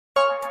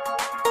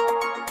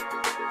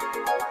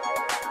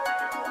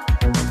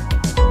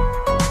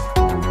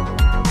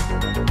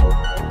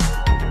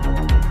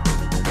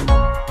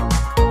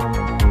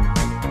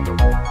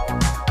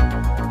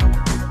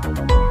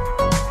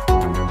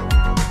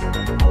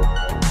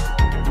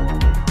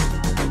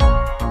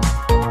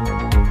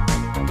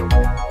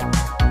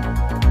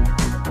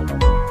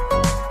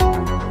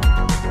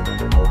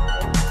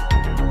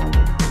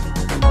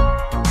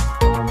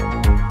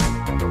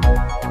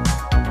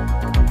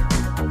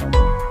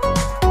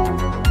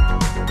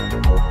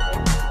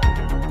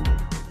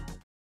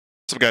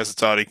guys,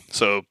 it's Auddy.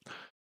 So I'm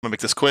gonna make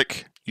this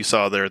quick. You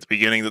saw there at the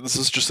beginning that this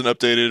is just an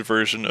updated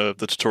version of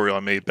the tutorial I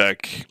made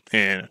back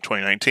in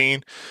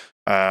 2019.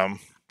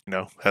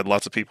 Had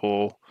lots of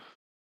people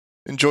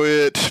enjoy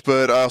it,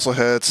 but I also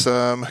had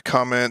some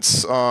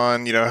comments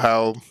on,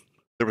 how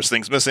there was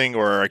things missing,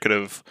 or I could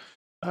have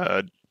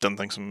done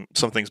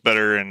some things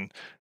better, and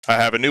I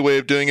have a new way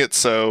of doing it,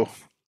 so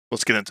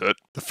let's get into it.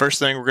 The first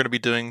thing we're going to be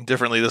doing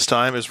differently this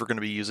time is we're going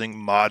to be using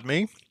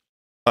BootMii.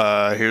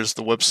 Here's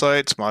the website.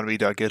 It's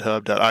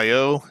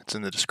moddmi.github.io. It's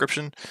in the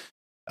description.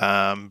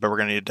 But we're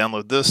going to need to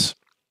download this.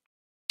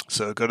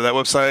 So go to that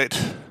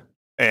website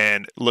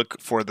and look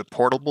for the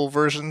portable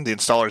version. The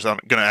installer is going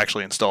to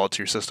actually install it to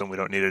your system. We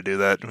don't need to do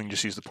that. We can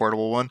just use the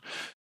portable one.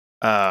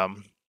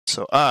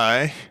 So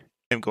I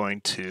am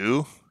going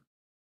to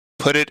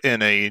put it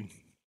in a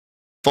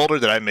folder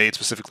that I made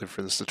specifically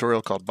for this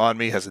tutorial called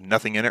BootMii. It has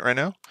nothing in it right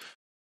now.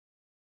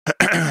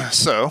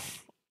 So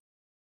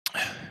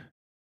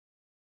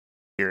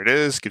here it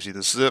is. Gives you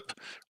the zip.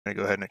 I'm going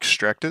to go ahead and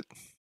extract it.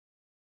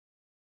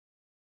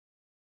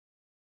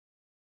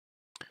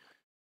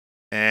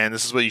 And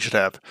this is what you should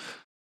have.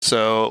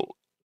 So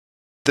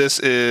this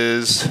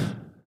is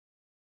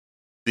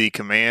the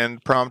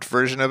command prompt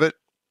version of it.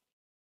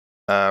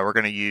 We're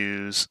going to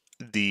use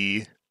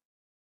the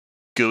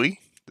GUI,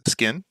 the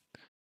skin,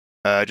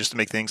 just to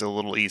make things a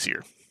little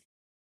easier.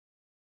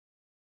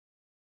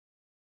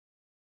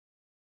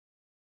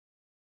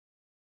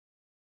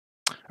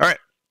 All right,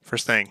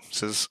 first thing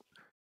says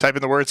type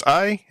in the words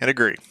I and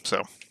agree.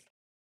 So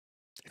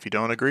if you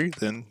don't agree,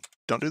 then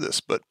don't do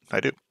this, but I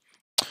do.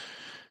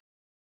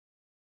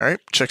 All right,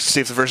 check to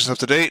see if the version is up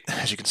to date.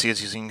 As you can see,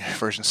 it's using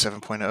version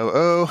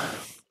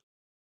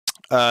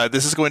 7.00.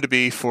 This is going to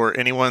be for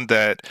anyone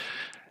that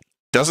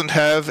doesn't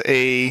have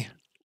a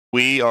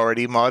Wii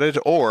already modded,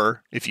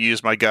 or if you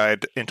use my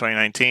guide in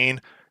 2019,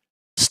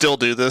 still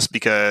do this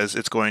because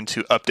it's going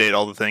to update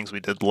all the things we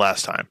did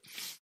last time.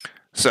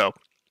 So,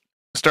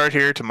 start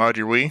here to mod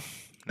your Wii.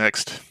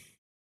 Next.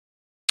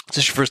 Is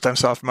this your first time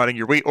soft modding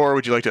your Wii, or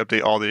would you like to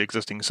update all the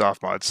existing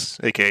soft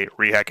mods, aka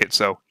rehack it?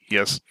 So,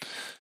 yes.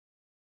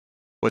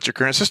 What's your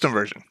current system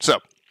version? So,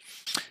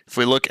 if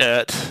we look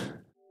at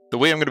the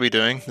way I'm going to be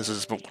doing, this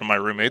is one of my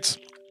roommates.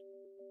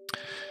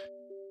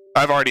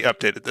 I've already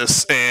updated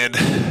this, and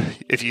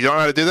if you don't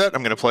know how to do that,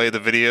 I'm going to play the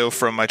video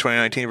from my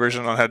 2019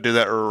 version on how to do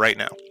that right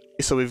now.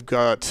 So we've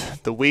got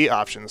the Wii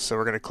options, so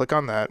we're going to click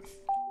on that.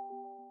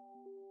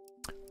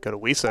 Go to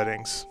Wii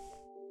settings.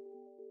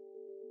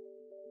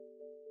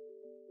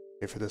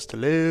 Wait for this to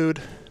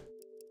load.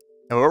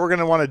 And what we're going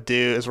to want to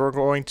do is we're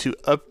going to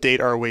update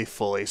our Wii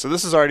fully. So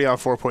this is already on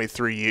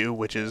 4.3U,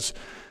 which is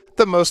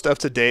the most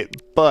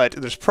up-to-date, but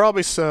there's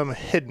probably some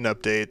hidden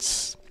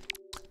updates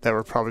that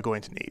we're probably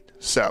going to need.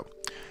 So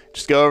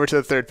just go over to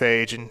the third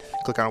page and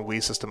click on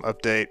Wii System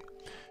Update.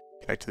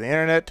 Connect to the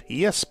internet.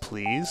 Yes,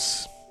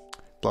 please.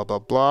 Blah, blah,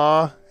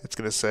 blah. It's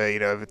going to say,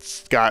 if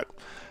it's got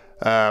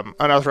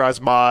unauthorized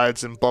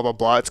mods and blah, blah,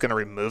 blah, it's going to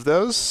remove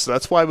those. So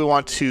that's why we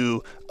want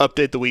to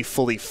update the Wii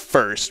fully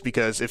first,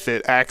 because if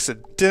it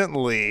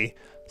accidentally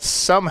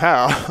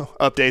somehow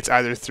updates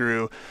either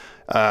through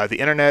the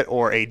internet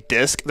or a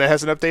disc that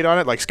has an update on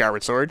it, like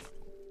Skyward Sword,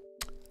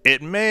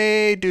 it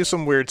may do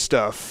some weird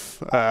stuff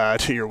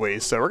to your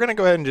Wii. So we're going to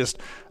go ahead and just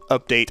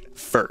update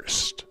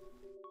first.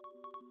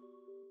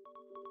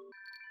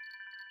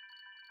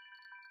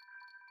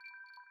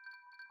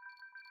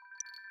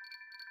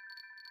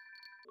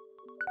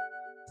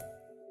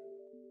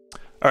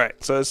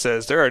 Alright, so it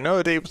says there are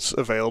no updates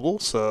available,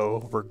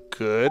 so we're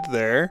good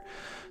there.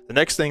 The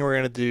next thing we're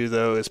going to do,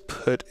 though, is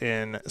put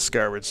in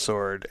Skyward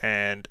Sword,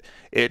 and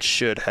it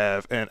should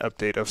have an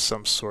update of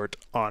some sort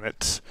on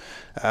it.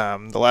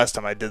 The last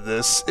time I did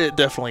this, it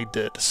definitely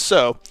did.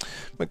 So,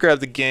 I'm going to grab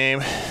the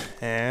game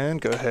and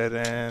go ahead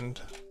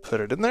and put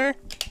it in there.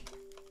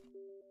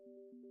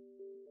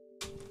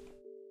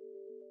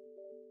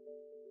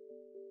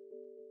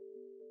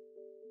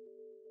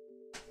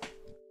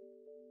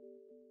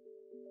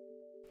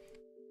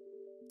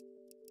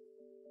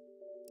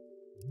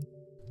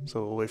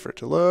 So we'll wait for it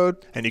to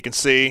load, and you can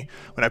see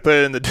when I put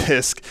it in the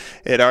disk,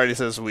 it already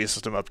says Wii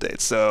System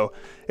Update. So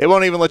it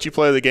won't even let you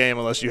play the game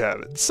unless you have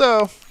it.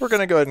 So we're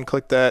going to go ahead and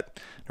click that.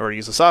 In order to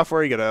use the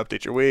software, you got to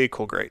update your Wii.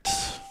 Cool, great.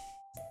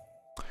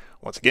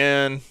 Once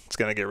again, it's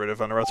going to get rid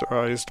of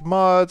unauthorized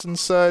mods and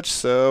such.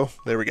 So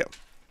there we go.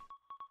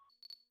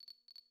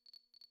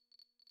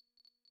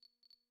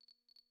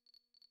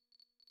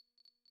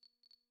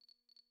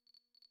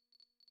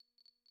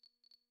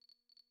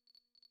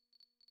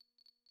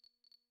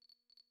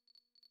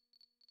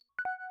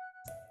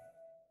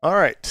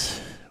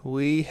 Alright,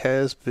 Wii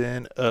has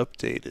been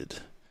updated.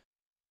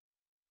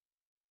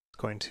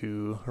 Going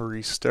to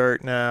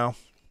restart now.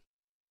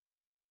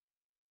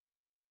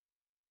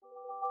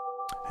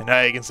 And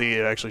now you can see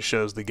it actually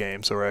shows the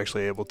game, so we're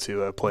actually able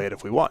to play it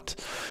if we want.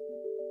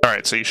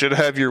 Alright, so you should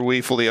have your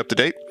Wii fully up to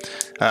date.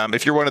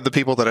 If you're one of the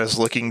people that is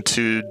looking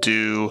to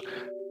do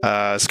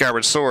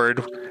Skyward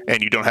Sword,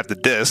 and you don't have the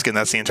disk, and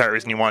that's the entire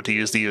reason you want to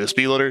use the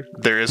USB loader,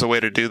 there is a way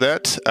to do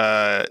that.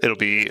 It'll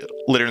be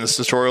later in this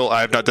tutorial.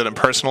 I have not done it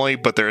personally,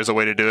 but there is a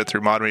way to do it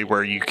through BootMii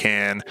where you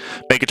can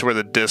make it to where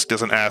the disk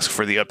doesn't ask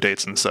for the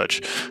updates and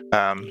such.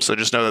 So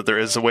just know that there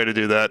is a way to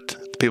do that.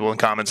 The people in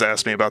comments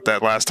asked me about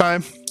that last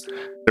time.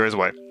 There is a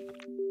way.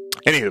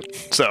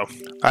 Anywho, so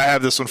I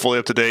have this one fully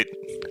up to date.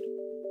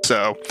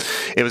 So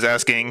it was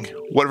asking,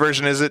 what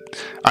version is it?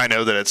 I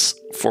know that it's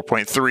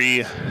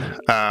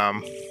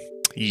 4.3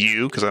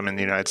 U, because I'm in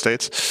the United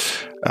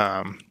States.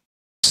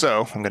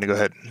 So I'm going to go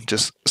ahead and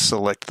just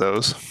select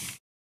those.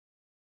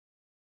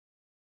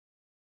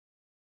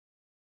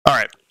 All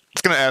right,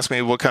 it's going to ask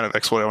me what kind of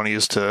exploit I want to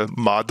use to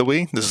mod the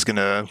Wii. This is going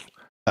to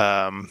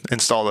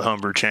install the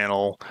homebrew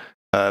channel,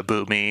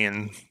 BootMii,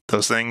 and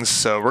those things.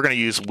 So we're going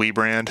to use Wii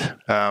brand.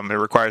 It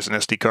requires an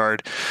SD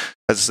card.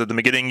 As I said at the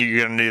beginning,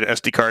 you're going to need an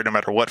SD card no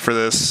matter what for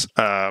this.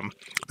 The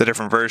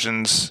different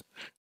versions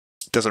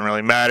doesn't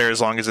really matter as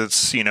long as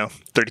it's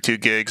 32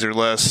 gigs or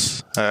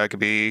less. It could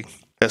be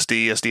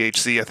SD,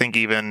 SDHC. I think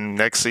even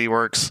XC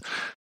works.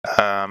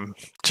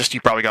 Just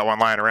you probably got one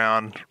lying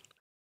around.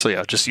 So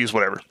yeah, just use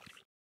whatever.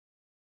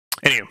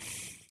 Anyway,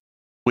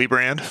 Wii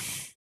brand.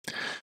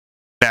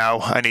 Now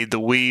I need the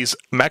Wii's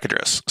MAC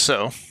address.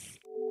 So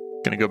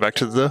I'm going to go back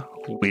to the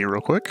Wii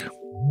real quick.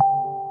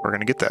 We're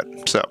going to get that.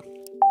 So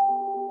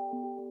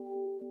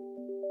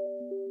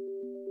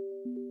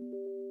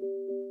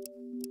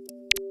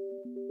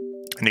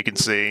and you can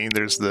see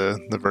there's the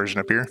version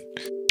up here.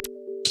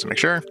 Just to make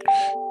sure.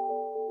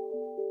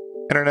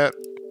 Internet,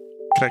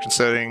 connection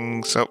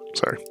settings. Oh,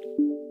 sorry.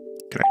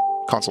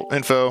 Console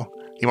info.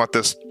 You want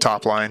this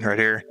top line right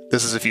here.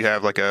 This is if you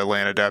have like a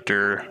LAN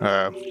adapter,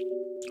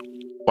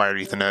 wired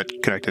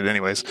Ethernet connected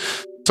anyways.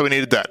 So we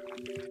needed that.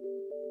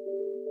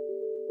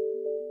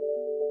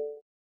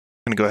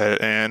 I'm going to go ahead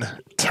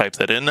and type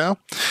that in now.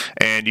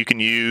 And you can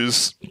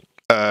use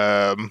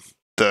the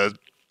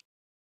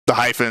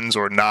hyphens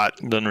or not.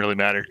 Doesn't really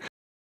matter.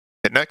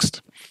 Hit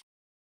next.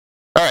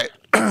 All right.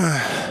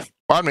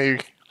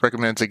 BootMii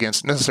recommends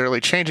against necessarily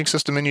changing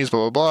system menus,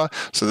 blah, blah, blah.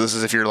 So this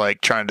is if you're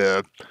like trying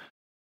to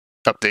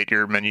update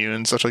your menu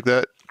and such like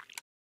that.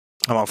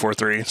 I'm on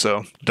 4.3,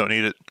 so don't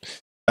need it.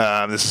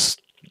 This is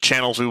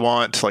channels we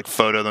want, like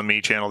photo, the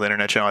Me channel, the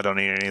internet channel. I don't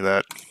need any of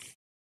that.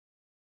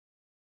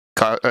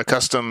 A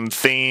custom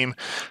theme,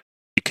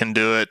 you can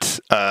do it.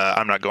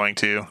 I'm not going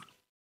to.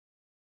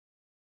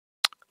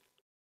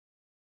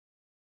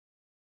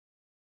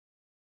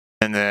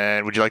 And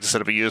then, would you like to set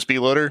up a USB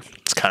loader?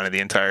 It's kind of the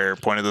entire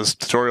point of this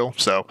tutorial.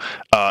 So,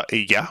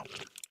 yeah.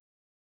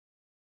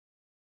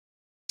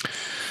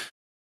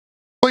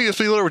 What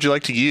USB loader would you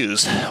like to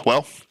use?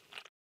 Well,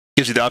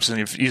 gives you the option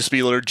of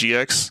USB loader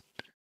GX,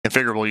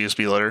 configurable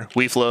USB loader,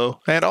 WiiFlow,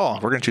 and all.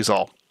 We're going to choose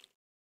all.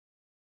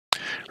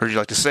 Or would you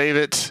like to save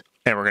it?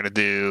 And we're going to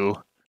do,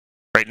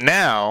 right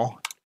now,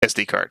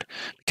 SD card,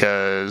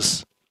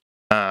 because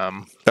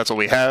that's what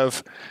we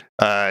have.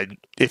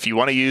 If you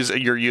want to use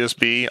your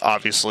USB,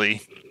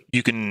 obviously,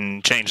 you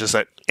can change this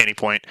at any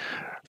point.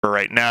 For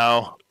right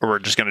now, we're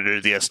just going to do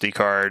the SD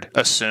card,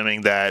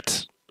 assuming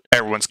that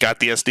everyone's got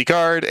the SD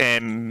card,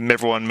 and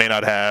everyone may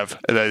not have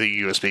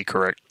the USB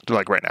correct,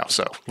 like right now.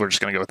 So we're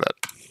just going to go with that.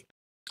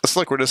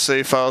 Select where to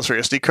save files for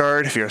your SD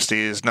card. If your SD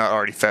is not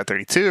already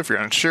FAT32, if you're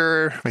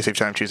unsure, may save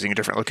time choosing a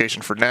different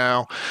location for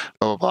now,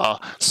 blah, blah, blah.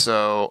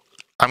 So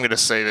I'm going to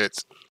save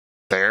it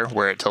there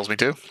where it tells me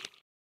to.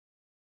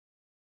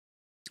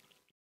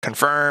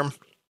 Confirm.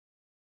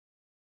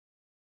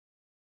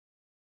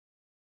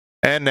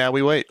 And now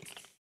we wait.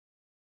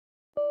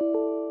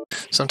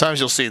 Sometimes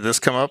you'll see this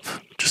come up.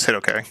 Just hit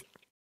OK.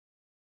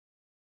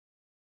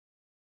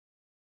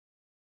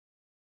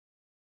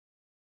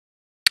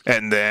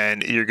 And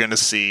then you're going to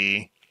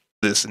see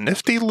this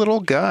nifty little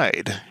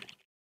guide.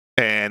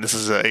 And this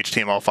is a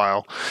HTML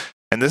file.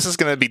 And this is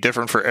going to be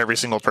different for every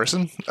single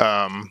person.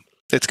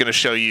 It's going to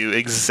show you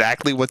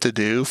exactly what to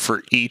do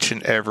for each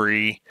and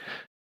every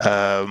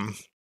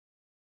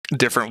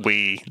different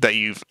Wii that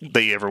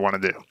you ever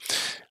want to do.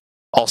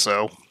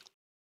 Also,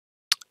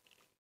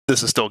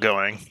 this is still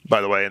going,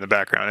 by the way, in the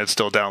background. It's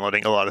still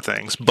downloading a lot of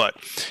things. But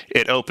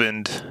it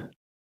opened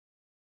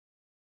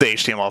the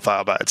HTML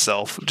file by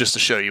itself just to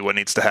show you what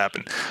needs to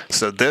happen.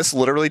 So this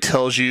literally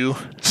tells you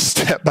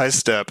step by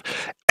step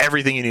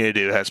everything you need to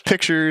do. It has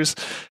pictures,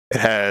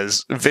 it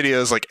has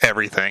videos, like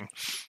everything.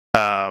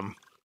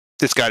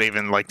 It's got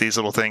even like these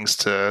little things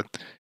to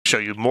show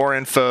you more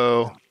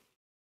info,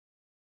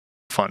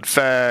 fun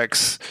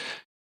facts.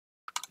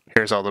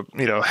 Here's all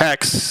the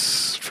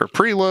hacks for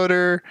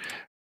preloader,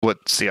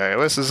 what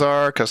CIOSs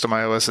are, custom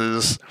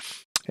IOSs,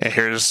 and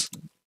here's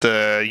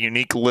the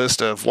unique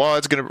list of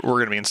WADs we're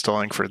going to be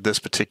installing for this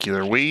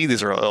particular Wii.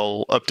 These are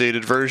all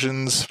updated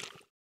versions,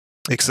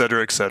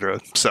 etc., etc.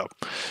 So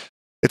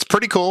it's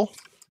pretty cool,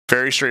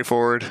 very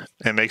straightforward,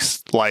 and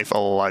makes life a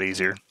lot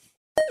easier.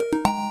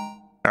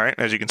 All right,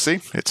 as you can see,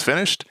 it's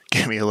finished.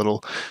 Give me a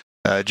little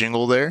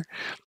jingle there,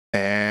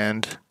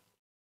 and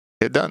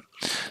hit done.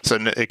 So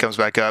it comes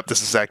back up.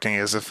 This is acting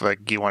as if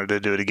like you wanted to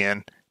do it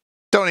again.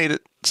 Don't need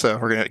it, so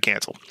we're going to hit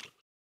cancel.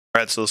 All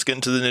right, so let's get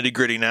into the nitty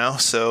gritty now.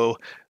 So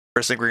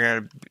first thing we're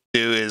going to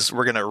do is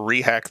we're going to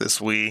rehack this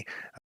Wii.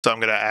 So I'm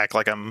going to act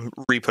like I'm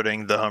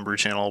re-putting the homebrew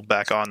channel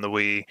back on the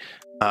Wii.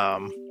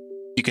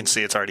 You can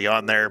see it's already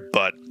on there,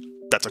 but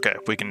that's okay.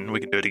 We can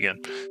do it again.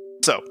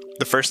 So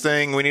the first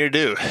thing we need to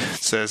do,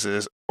 it says,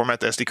 is format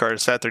the SD card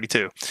as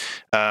FAT32.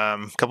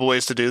 Couple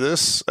ways to do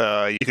this.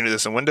 You can do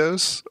this in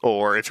Windows,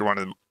 or if you're one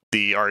of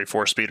the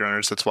RE4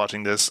 speedrunners that's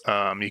watching this,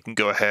 you can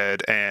go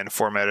ahead and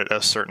format it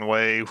a certain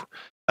way.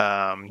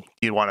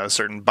 You want a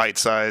certain byte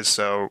size,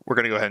 so we're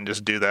going to go ahead and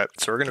just do that.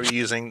 So we're going to be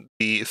using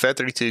the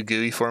FAT32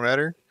 GUI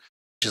formatter,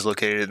 which is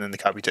located in the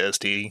copy to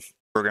SD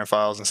program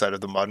files inside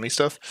of the BootMii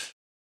stuff.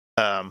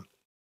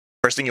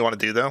 First thing you want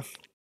to do, though,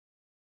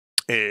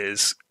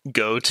 is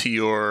go to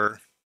your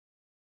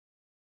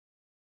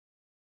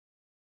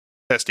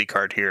SD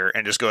card here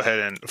and just go ahead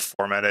and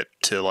format it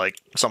to like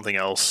something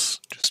else,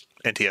 just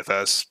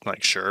NTFS,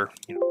 like sure,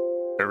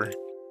 whatever.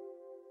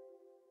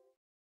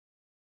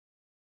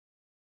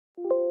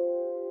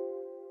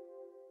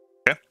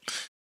 Okay.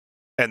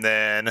 And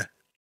then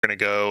we're going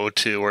to go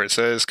to where it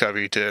says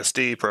copy to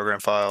SD program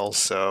files.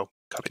 So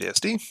copy to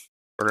SD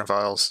program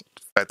files,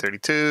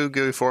 FAT32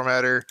 GUI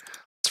formatter.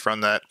 Let's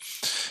run that.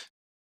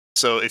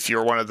 So if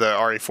you're one of the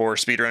RE4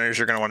 speedrunners,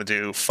 you're going to want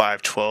to do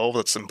 512.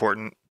 That's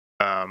important.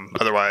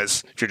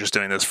 Otherwise, if you're just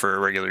doing this for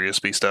regular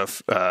USB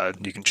stuff,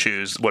 you can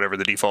choose whatever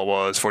the default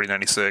was,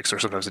 4096, or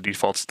sometimes the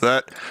default's to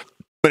that.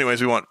 But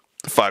anyways, we want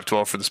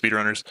 512 for the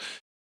speedrunners.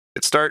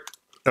 Hit start.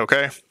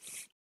 Okay.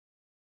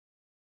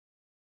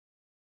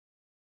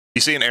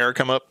 You see an error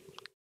come up?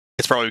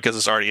 It's probably because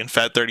it's already in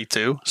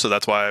FAT32, so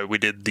that's why we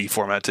did the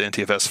format to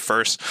NTFS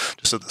first,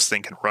 just so this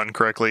thing can run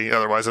correctly.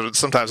 Otherwise,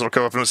 sometimes it'll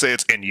come up and it'll say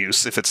it's in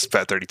use if it's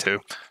FAT32.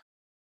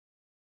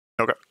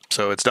 Okay,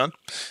 so it's done.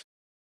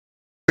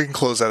 We can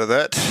close out of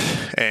that,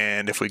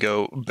 and if we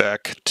go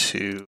back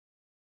to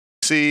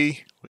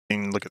C, we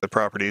can look at the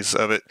properties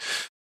of it,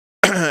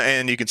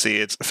 and you can see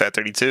it's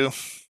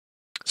FAT32,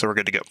 so we're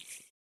good to go.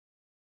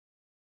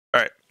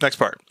 All right, next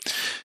part.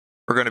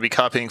 We're going to be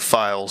copying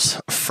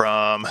files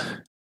from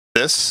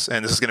this,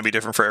 and this is going to be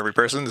different for every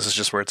person. This is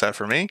just where it's at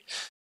for me,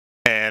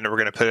 and we're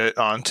going to put it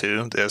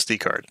onto the SD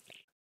card.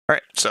 All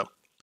right, so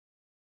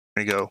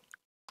we're going to go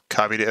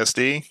copy to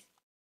SD,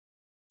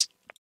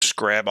 just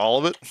grab all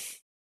of it,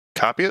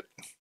 copy it,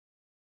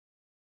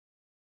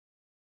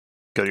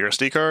 go to your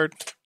SD card,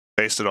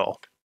 paste it all,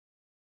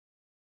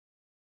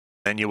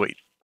 and you wait.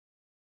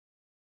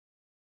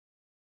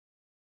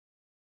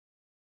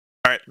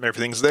 All right,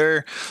 everything's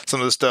there.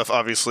 Some of the stuff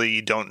obviously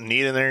you don't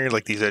need in there,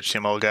 like these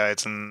HTML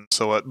guides and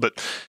so what, but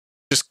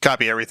just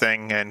copy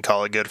everything and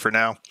call it good for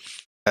now.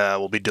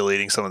 We'll be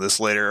deleting some of this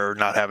later, or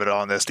not have it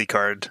on the SD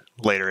card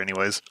later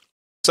anyways.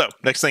 So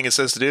next thing it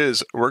says to do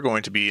is we're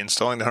going to be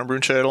installing the homebrew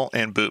channel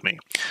and BootMii.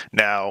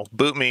 Now,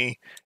 BootMii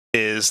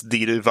is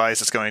the device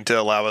that's going to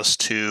allow us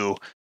to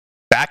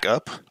back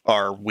up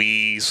our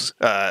Wii's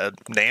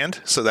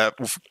NAND, so that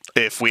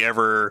if we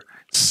ever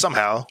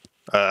somehow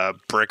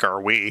brick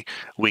our Wii,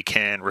 we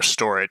can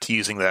restore it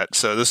using that.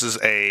 So this is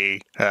a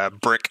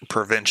brick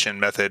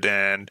prevention method,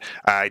 and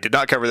I did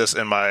not cover this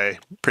in my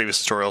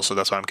previous tutorial, so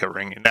that's why I'm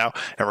covering it now,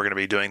 and we're going to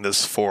be doing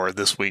this for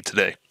this Wii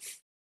today.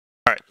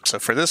 All right, so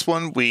for this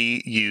one,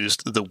 we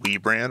used the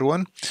Wii brand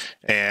one,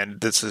 and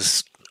this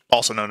is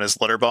also known as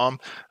Letter Bomb.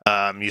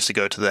 Used to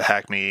go to the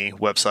HackMe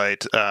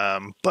website,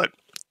 but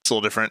it's a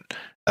little different.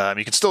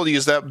 You can still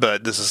use that,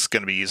 but this is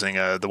going to be using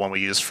the one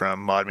we used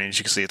from BootMii. As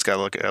you can see, it's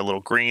got a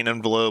little green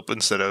envelope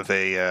instead of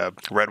a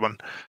red one.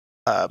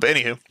 But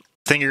anywho, the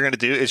thing you're going to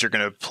do is you're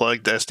going to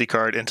plug the SD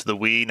card into the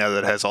Wii now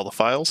that it has all the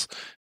files.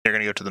 You're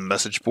going to go to the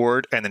message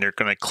board, and then you're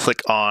going to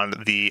click on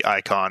the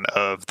icon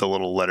of the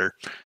little letter.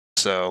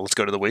 So let's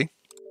go to the Wii.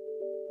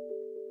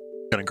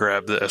 I'm going to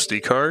grab the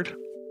SD card.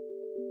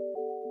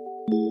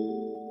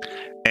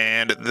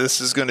 And this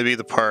is going to be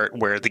the part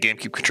where the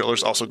GameCube controller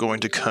is also going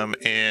to come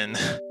in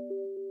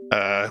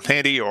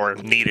handy, or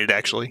needed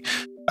actually,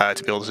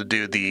 to be able to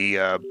do the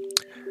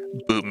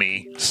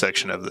BootMii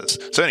section of this.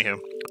 So anywho,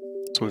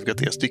 so we've got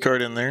the SD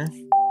card in there.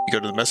 You go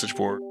to the message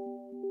board.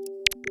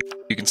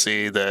 You can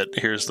see that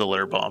here's the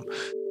letter bomb.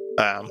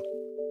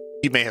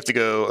 You may have to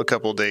go a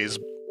couple days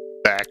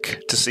back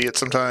to see it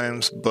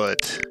sometimes,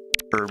 but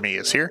for me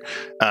it's here.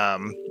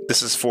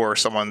 This is for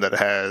someone that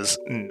has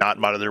not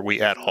modded their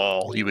Wii at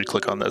all. You would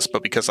click on this,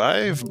 but because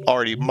I've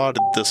already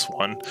modded this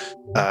one,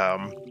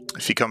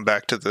 if you come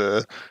back to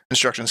the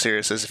instructions here,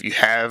 it says if you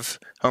have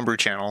homebrew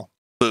channel,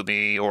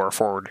 BootMii, or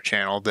forward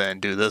channel, then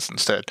do this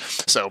instead.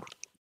 So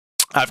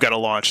I've got to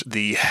launch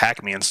the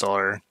HackMe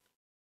installer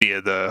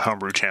via the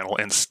homebrew channel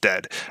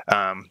instead.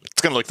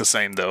 It's going to look the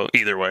same though,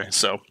 either way.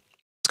 So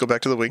let's go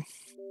back to the Wii.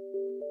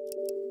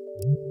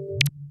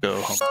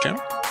 Go homebrew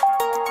channel.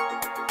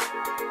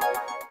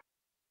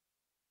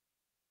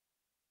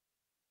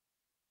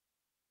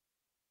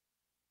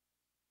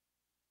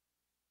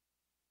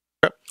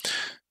 Okay.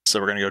 So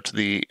we're going to go to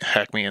the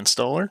HackMe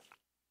installer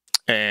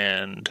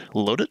and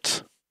load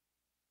it.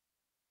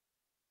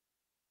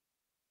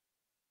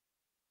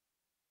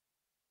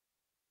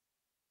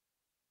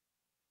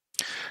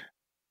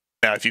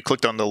 Now, if you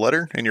clicked on the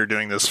letter and you're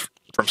doing this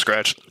from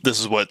scratch, this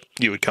is what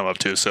you would come up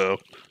to. So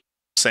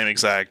same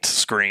exact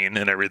screen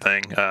and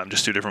everything,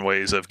 just two different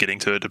ways of getting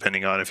to it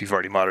depending on if you've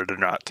already modded or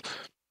not.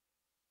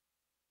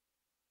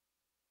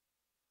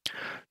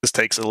 This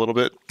takes a little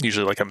bit,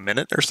 usually like a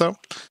minute or so,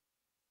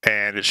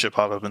 and it should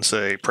pop up and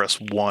say press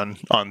 1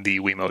 on the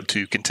Wiimote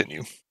to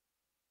continue.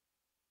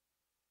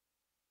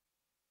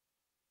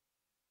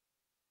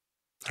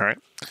 All right,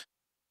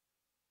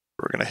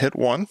 we're going to hit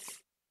 1.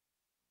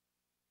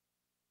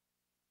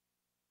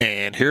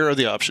 And here are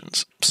the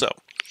options. So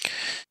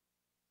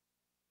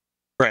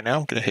right now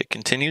I'm going to hit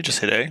continue, just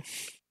hit A.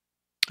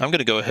 I'm going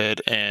to go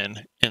ahead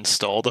and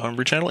install the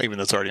homebrew channel, even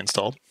though it's already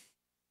installed,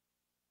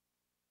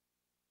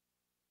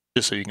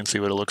 just so you can see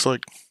what it looks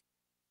like.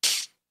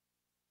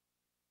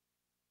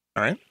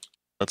 All right,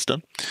 that's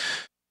done.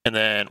 And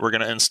then we're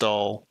going to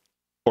install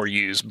or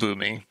use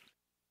BootMii.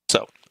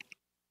 So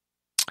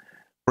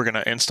we're going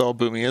to install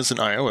BootMii as an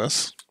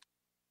iOS.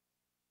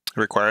 It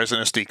requires an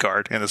SD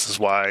card, and this is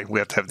why we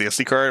have to have the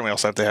SD card, and we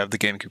also have to have the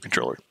GameCube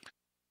controller.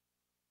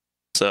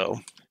 So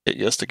hit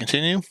yes to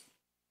continue.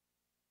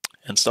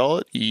 Install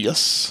it,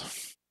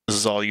 yes. This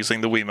is all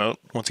using the Wiimote.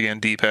 Once again,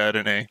 D-pad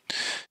and A.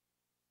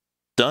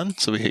 Done,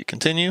 so we hit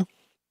continue.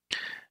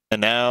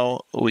 And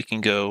now we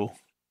can go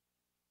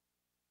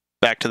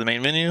back to the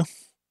main menu,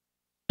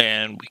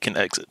 and we can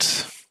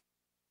exit.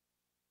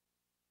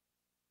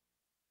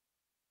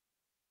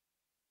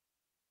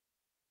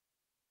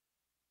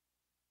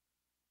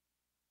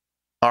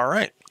 All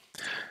right,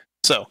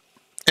 so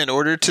in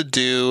order to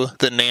do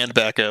the NAND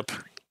backup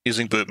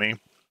using BootMii,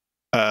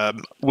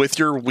 with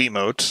your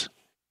Wiimote,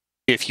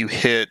 if you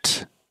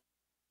hit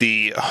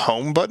the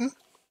home button,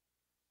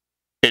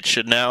 it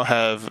should now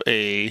have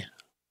a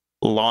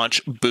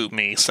launch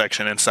BootMii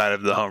section inside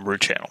of the homebrew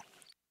channel.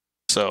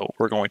 So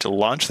we're going to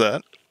launch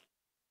that.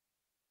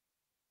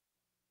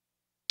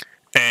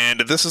 And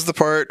this is the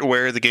part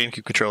where the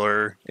GameCube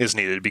controller is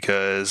needed,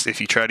 because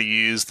if you try to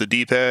use the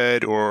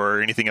D-pad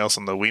or anything else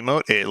on the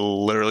Wiimote, it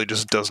literally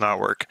just does not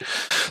work.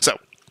 So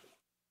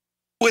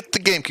with the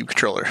GameCube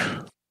controller,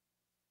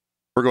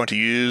 we're going to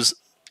use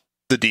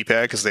the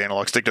D-pad because the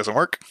analog stick doesn't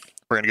work.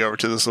 We're going to go over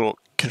to this little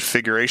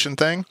configuration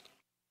thing.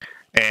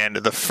 And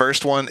the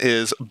first one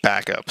is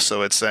backup.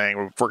 So it's saying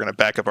we're going to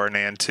back up our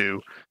NAND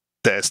to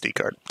the SD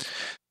card.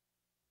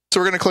 So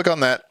we're going to click on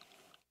that.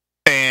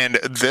 And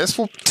this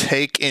will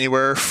take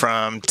anywhere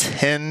from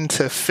 10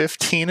 to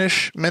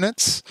 15-ish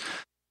minutes.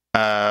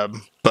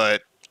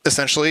 But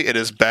essentially, it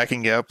is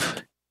backing up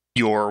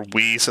your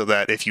Wii so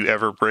that if you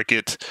ever brick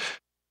it,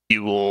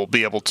 you will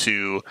be able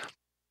to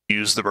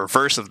use the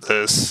reverse of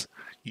this,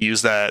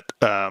 use that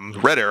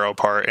red arrow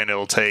part, and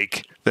it'll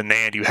take the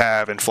NAND you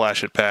have and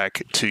flash it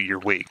back to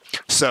your Wii.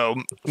 So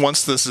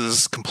once this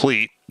is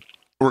complete,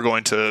 we're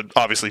going to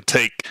obviously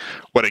take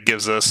what it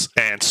gives us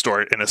and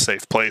store it in a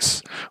safe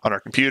place on our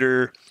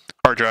computer,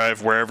 hard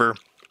drive, wherever.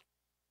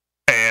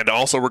 And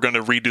also we're going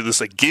to redo this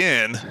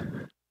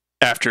again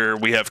after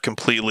we have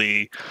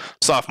completely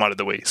soft modded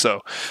the Wii.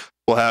 So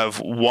we'll have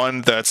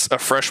one that's a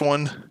fresh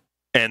one,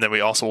 and then we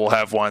also will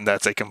have one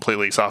that's a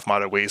completely soft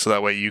modded Wii, so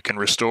that way you can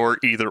restore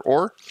either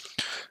or,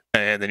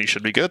 and then you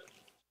should be good.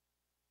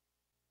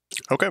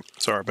 Okay,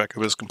 so our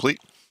backup is complete.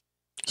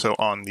 So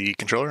on the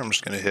controller, I'm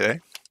just going to hit A.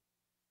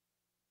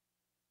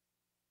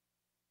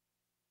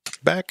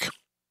 Back,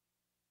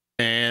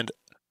 and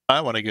I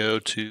want to go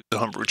to the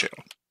homebrew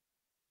channel.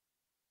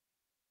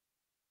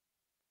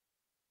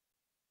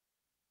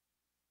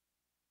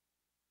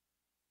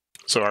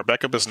 So our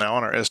backup is now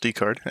on our SD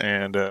card,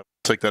 and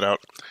take that out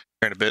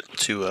in a bit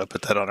to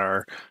put that on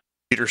our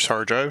computer's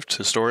hard drive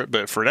to store it.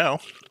 But for now,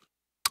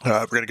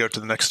 we're going to go to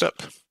the next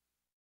step.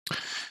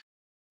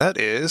 That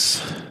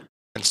is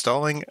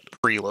installing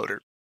Preloader.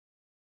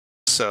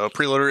 So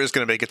Preloader is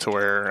going to make it to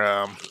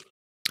where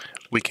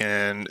we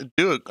can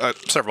do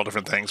several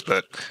different things,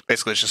 but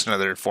basically it's just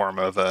another form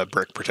of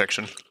brick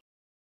protection.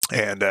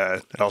 And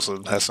it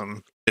also has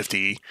some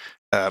nifty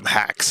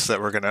hacks that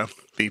we're going to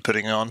be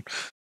putting on.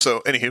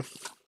 So anywho,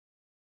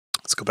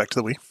 let's go back to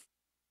the Wii.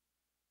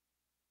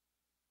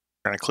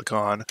 We're going to click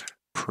on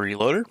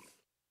Preloader,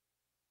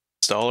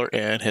 Installer,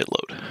 and hit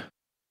Load.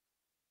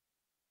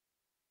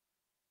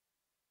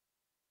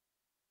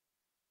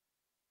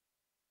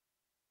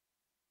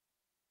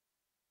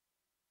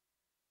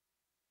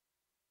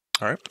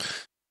 All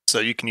right, so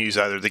you can use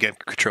either the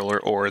GameCube controller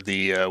or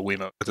the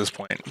Wiimote at this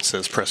point. It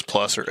says press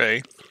plus or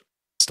A,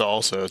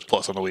 install, so it's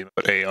plus on the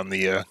Wiimote, A on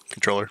the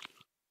controller.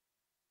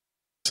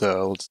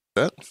 So let's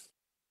do that.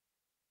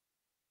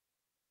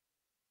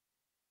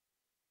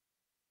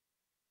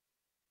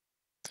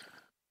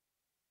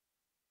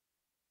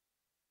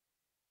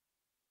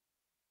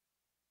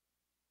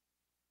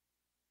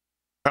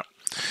 Oh.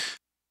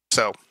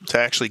 So to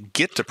actually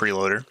get to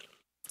Preloader,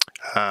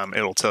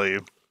 it'll tell you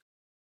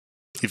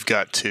you've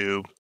got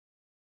to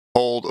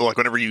hold, like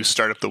whenever you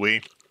start up the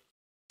Wii,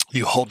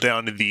 you hold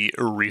down the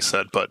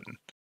reset button,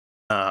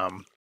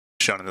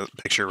 shown in the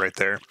picture right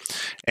there,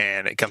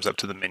 and it comes up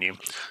to the menu.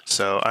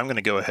 So I'm going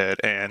to go ahead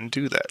and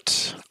do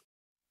that.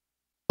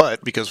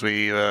 But because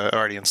we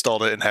already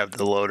installed it and have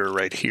the loader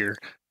right here,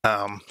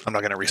 I'm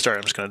not going to restart.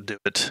 I'm just going to do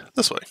it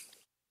this way.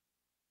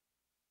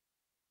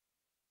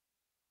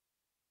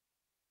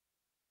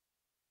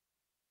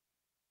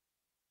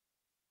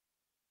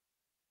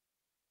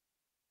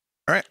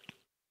 All right,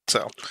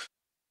 so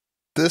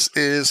this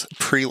is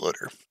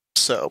preloader.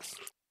 So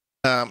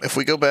if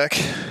we go back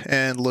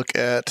and look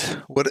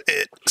at what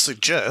it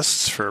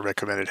suggests for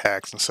recommended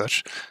hacks and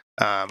such,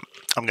 I'm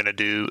going to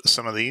do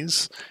some of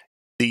these.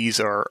 These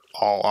are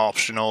all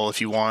optional if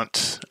you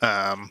want,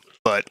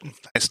 but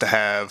nice to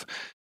have.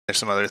 There's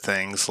some other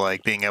things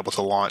like being able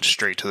to launch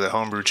straight to the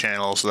homebrew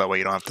channel, so that way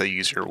you don't have to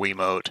use your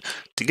Wiimote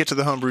to get to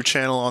the homebrew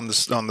channel on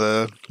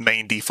the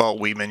main default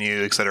Wii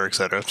menu, etc.,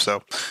 etc.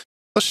 So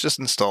let's just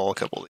install a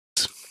couple of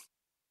these.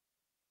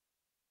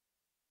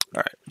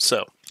 All right,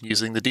 so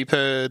using the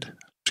D-pad, I'm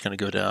just going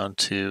to go down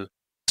to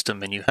System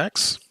Menu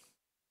Hacks,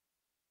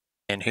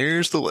 and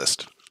here's the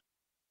list.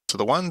 So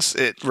the ones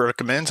it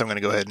recommends, I'm going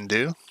to go ahead and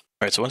do.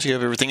 All right, so once you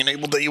have everything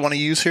enabled that you want to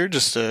use here,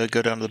 just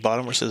go down to the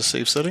bottom where it says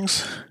Save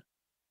Settings.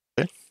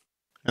 Okay,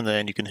 and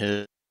then you can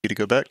hit E to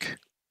go back.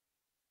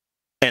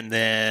 And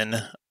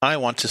then I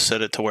want to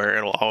set it to where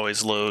it'll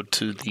always load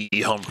to the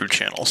homebrew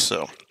channel.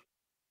 So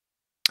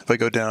if I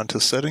go down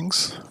to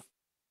Settings,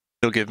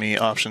 it'll give me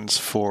options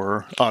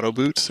for auto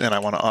boot, and I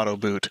want to auto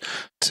boot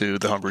to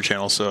the homebrew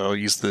channel, so I'll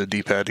use the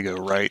D-pad to go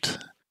right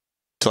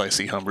till I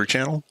see homebrew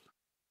channel.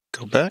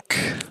 Go back.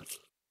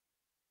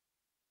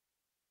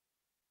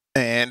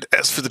 And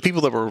as for the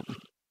people that were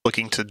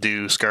looking to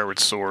do Skyward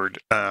Sword,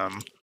 I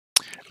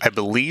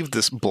believe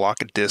this block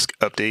disk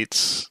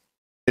updates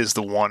is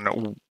the one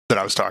that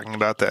I was talking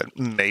about that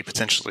may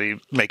potentially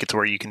make it to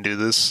where you can do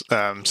this.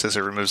 Says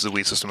it removes the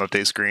Wii System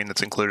update screen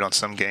that's included on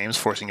some games,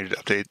 forcing you to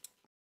update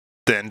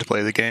then to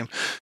play the game.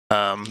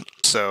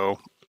 So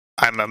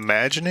I'm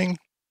imagining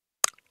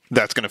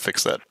that's going to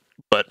fix that.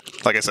 But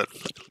like I said,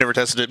 never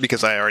tested it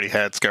because I already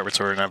had Skyward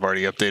Sword and I've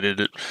already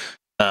updated it.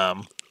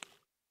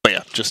 But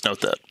yeah, just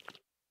note that.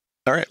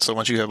 All right, so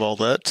once you have all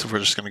that, we're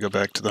just going to go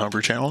back to the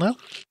homebrew channel now.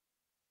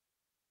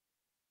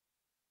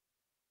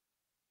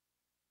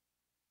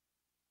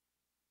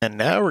 And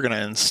now we're going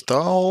to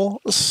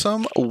install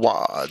some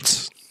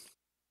WADs.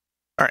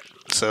 All right,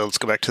 so let's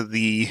go back to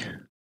the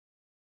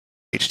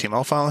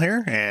HTML file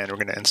here, and we're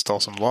going to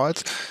install some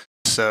WADs.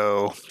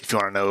 So if you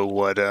want to know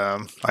what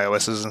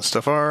iOSs and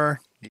stuff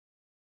are,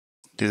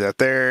 do that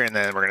there, and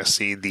then we're going to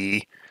see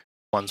the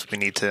ones we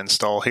need to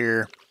install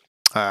here.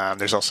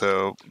 There's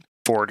also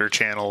forwarder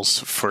channels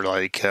for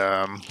like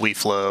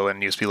WeFlow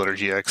and USB Loader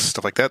GX,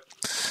 stuff like that.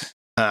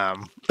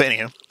 But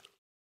anyhow,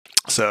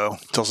 so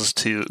it tells us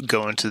to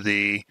go into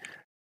the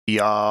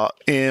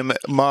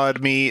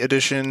BootMii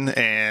edition,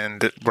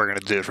 and we're going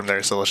to do it from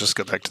there. So let's just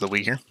go back to the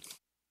Wii here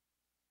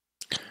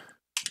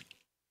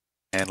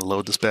and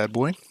load this bad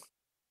boy.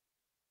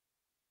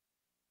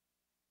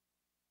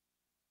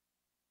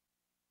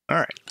 All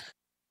right.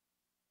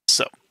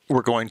 So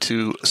we're going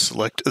to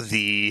select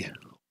the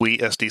Wii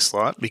SD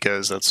slot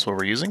because that's what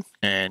we're using,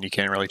 and you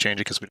can't really change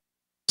it because we don't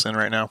have this in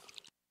right now.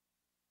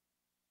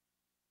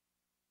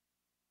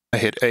 I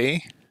hit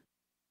A,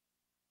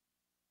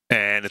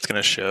 and it's going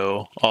to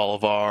show all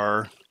of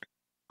our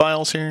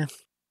files here,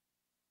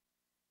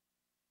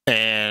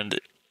 and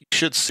you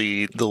should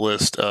see the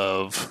list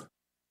of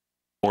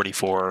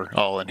 44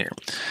 all in here.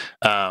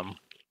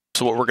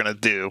 So what we're going to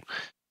do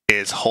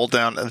is hold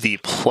down the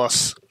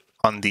plus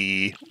on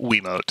the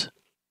Wiimote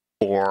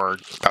for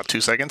about 2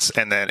 seconds,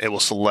 and then it will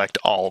select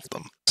all of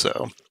them.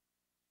 So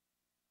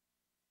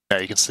now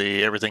you can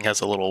see everything has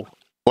a little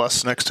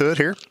plus next to it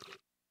here.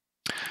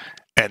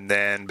 And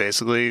then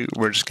basically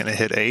we're just going to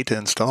hit A to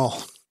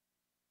install.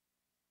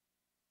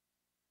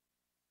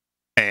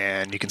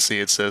 And you can see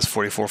it says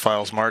 44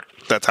 files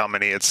marked. That's how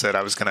many it said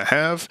I was going to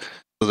have.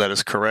 So that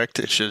is correct.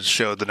 It should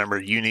show the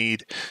number you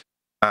need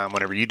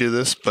whenever you do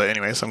this. But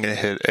anyways, I'm going to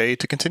hit A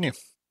to continue.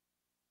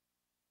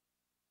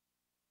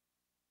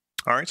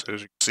 All right, so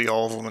as you can see,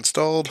 all of them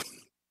installed.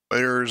 No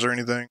errors or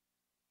anything.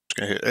 Just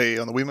going to hit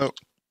A on the Wiimote.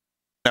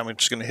 Now I'm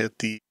just going to hit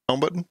the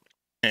home button,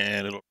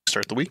 and it'll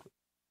start the Wii.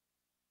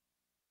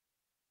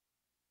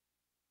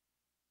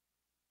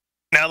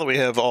 Now that we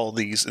have all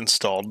these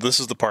installed, this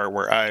is the part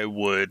where I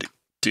would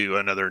do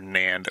another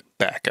NAND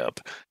backup.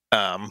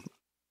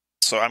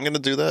 So I'm going to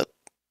do that,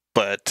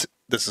 but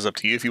this is up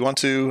to you if you want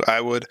to.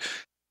 I would.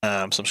 So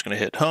I'm just going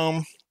to hit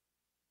home,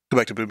 go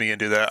back to BootMii and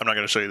do that. I'm not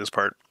going to show you this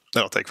part.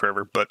 That'll take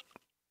forever, but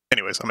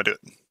anyways, I'm going to do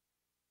it.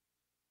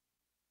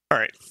 All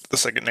right, the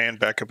second NAND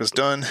backup is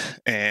done,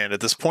 and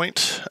at this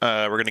point,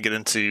 we're going to get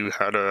into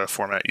how to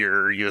format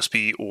your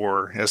USB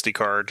or SD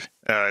card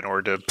in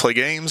order to play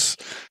games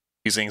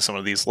using some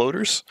of these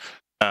loaders.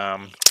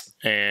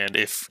 And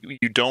if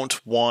you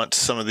don't want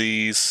some of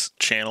these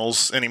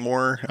channels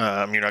anymore,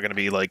 you're not going to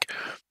be like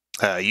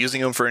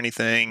using them for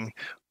anything,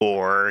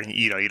 or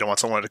you don't want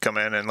someone to come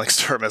in and like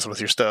start messing with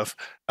your stuff,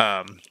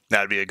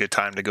 that'd be a good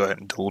time to go ahead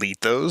and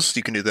delete those.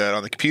 You can do that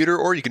on the computer,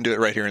 or you can do it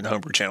right here in the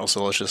homebrew channel.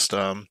 So let's just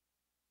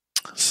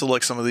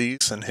select some of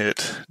these and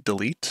hit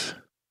delete.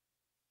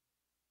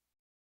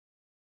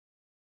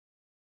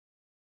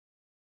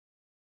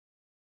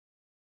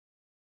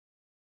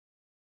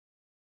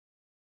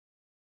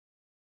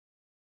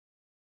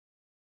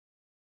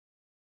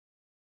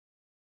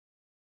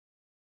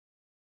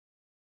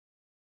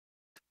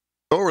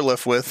 what we're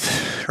left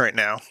with right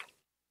now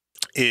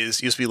is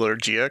USB Loader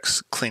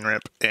GX,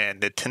 CleanRip, and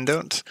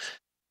Nintendon't.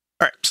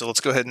 All right, so let's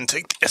go ahead and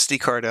take the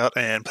SD card out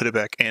and put it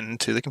back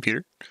into the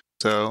computer.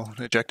 So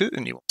eject it,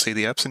 and you won't see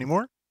the apps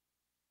anymore.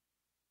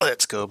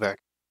 Let's go back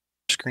to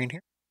the screen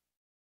here.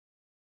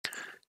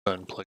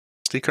 Unplug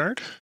the SD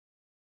card.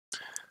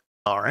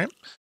 All right.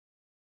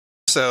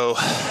 So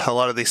a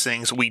lot of these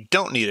things we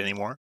don't need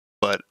anymore,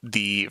 but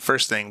the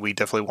first thing we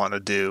definitely want to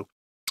do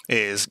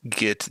is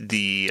get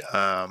the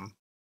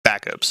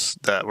backups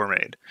that were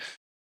made.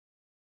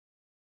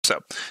 So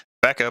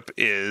backup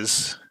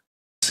is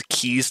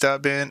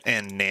keys.bin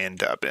and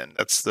NAND.bin.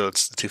 That's the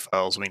two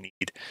files we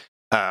need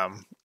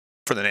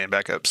for the NAND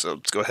backup. So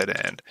let's go ahead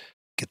and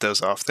get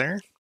those off there.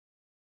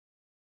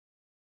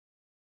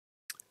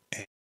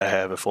 And I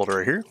have a folder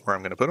right here where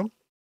I'm going to put them.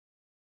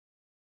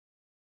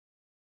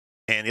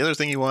 And the other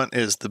thing you want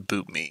is the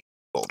BootMii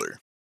folder,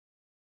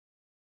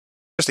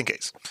 just in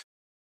case.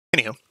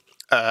 Anyhow,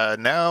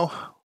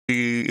 now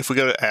if we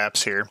go to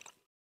apps here,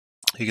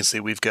 you can see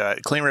we've got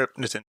CleanRip,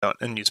 Nintendon't,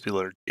 and USB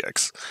Loader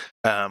GX.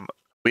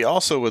 We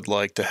also would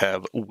like to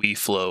have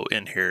WiiFlow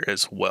in here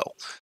as well.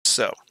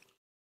 So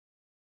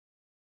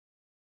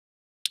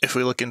if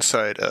we look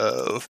inside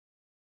of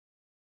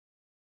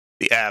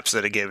the apps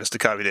that it gave us to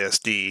copy to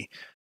SD,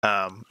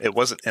 it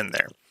wasn't in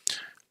there.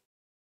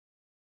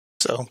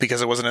 So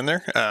because it wasn't in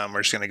there,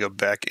 we're just going to go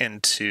back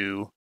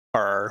into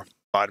our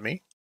BootMii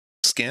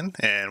skin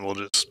and we'll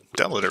just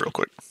download it real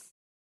quick.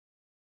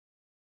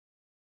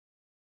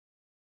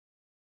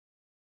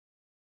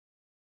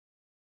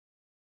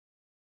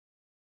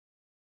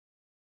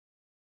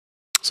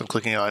 So I'm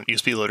clicking on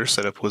USB Loader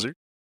Setup Wizard.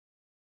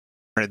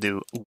 We're going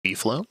to do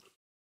WiiFlow.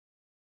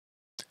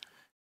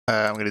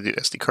 I'm going to do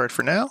SD card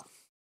for now.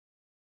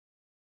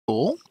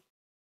 Cool.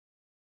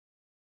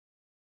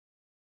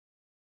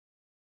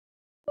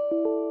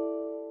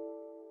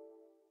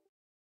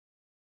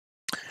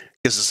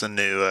 Gives us a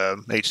new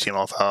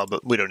HTML file,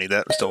 but we don't need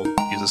that. We still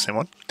use the same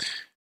one.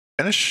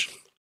 Finish.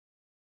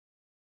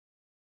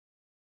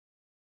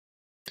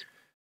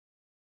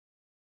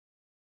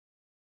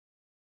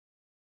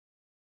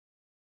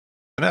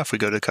 Now if we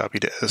go to copy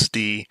to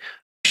SD, you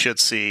should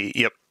see,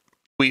 yep,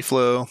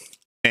 WiiFlow,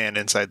 and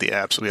inside the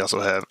apps we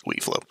also have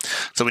WiiFlow.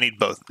 So we need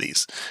both of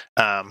these.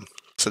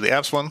 So the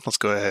apps one, let's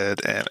go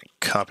ahead and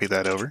copy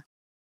that over.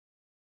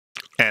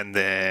 And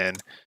then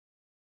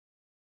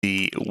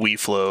the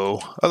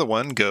WiiFlow other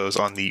one goes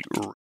on the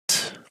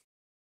root,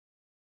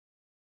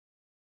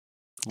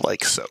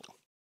 like so.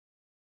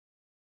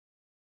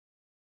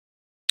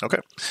 Okay,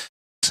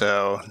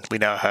 so we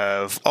now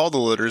have all the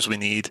loaders we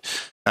need.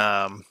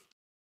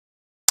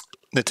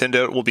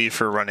 Nintendo will be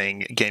for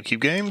running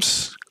GameCube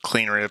games.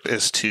 CleanRip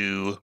is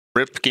to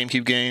rip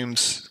GameCube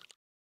games.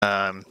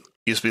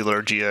 USB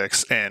Loader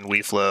GX and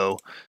WiiFlow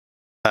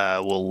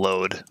will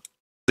load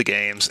the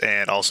games,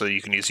 and also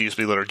you can use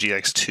USB Loader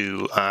GX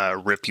to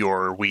rip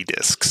your Wii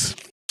discs.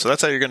 So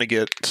that's how you're going to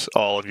get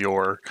all of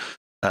your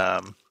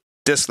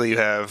discs that you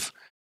have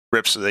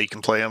ripped so that you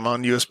can play them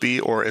on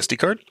USB or SD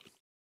card.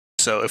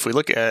 So if we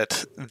look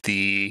at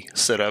the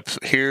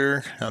setup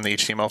here on the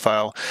HTML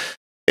file,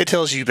 it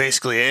tells you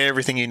basically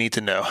everything you need to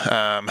know.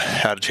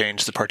 How to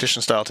change the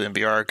partition style to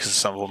MBR, because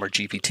some of them are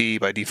GPT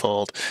by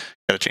default.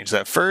 Got to change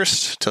that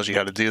first. Tells you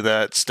how to do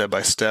that step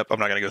by step. I'm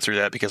not going to go through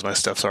that because my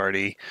stuff's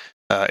already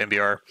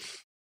MBR.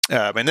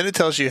 And then it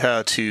tells you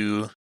how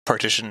to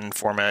partition and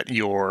format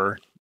your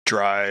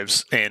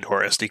drives and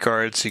or SD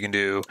cards. You can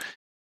do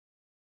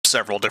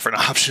several different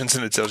options,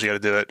 and it tells you how to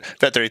do it.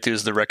 FAT32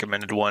 is the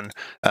recommended one.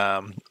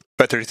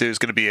 FAT32 is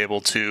going to be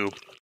able to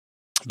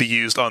be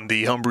used on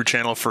the Homebrew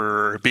channel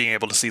for being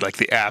able to see like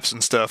the apps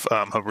and stuff.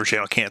 Homebrew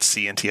channel can't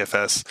see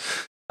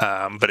NTFS,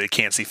 but it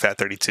can see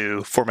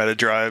FAT32 formatted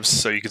drives,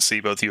 so you can see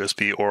both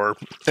USB or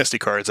SD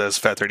cards as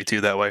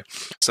FAT32 that way.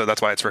 So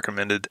that's why it's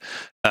recommended,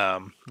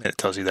 and it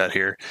tells you that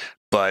here.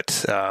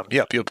 But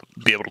yeah, you'll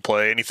be able to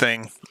play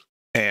anything,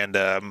 and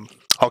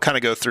I'll kind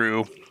of go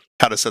through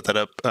how to set that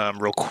up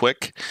real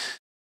quick.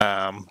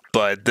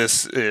 But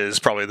this is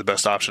probably the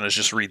best option, is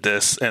just read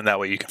this, and that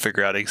way you can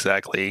figure out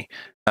exactly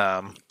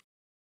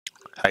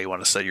how you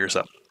want to set yours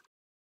up.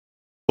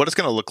 What it's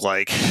going to look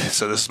like,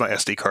 so this is my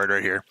SD card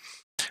right here.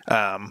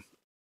 I'm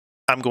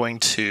going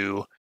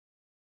to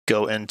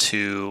go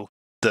into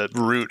the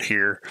root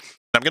here.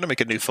 I'm going to make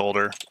a new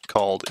folder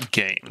called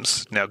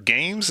Games. Now,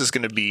 Games is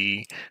going to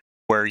be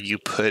where you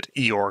put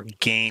your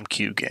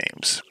GameCube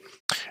games.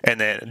 And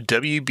then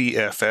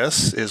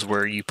WBFS is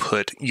where you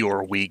put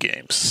your Wii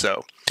games.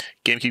 So,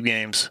 GameCube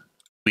games,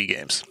 Wii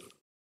games.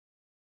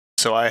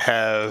 So I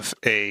have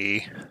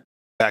a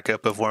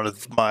backup of one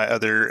of my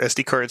other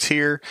SD cards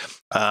here.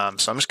 So I'm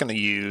just going to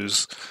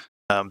use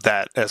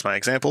that as my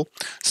example.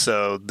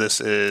 So this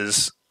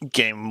is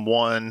game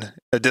 1,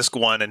 disc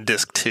 1 and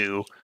disc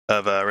 2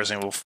 of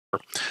Resident Evil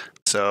 4.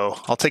 So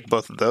I'll take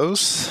both of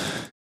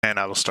those and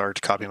I will start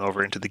copying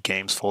over into the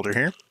games folder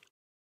here.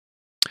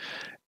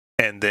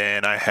 And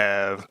then I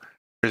have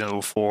Resident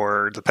Evil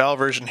 4, the PAL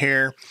version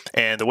here.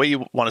 And the way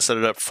you want to set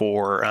it up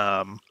for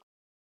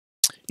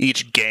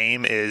each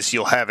game is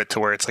you'll have it to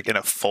where it's like in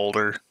a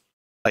folder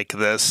like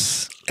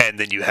this, and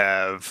then you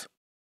have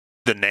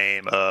the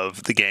name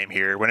of the game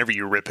here. Whenever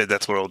you rip it,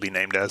 that's what it'll be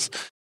named as.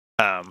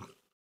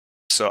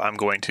 So I'm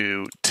going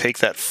to take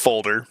that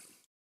folder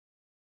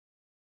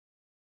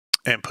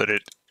and put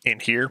it in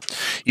here.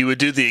 You would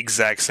do the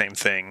exact same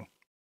thing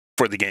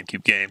for the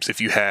GameCube games if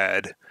you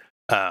had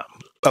a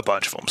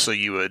bunch of them. So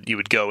you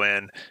would go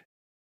in,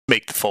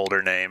 make the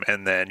folder name,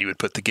 and then you would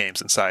put the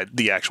games inside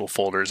the actual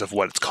folders of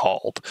what it's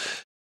called.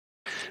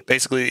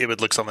 Basically, it would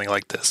look something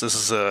like this. This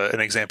is an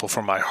example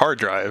from my hard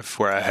drive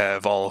where I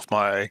have all of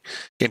my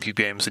GameCube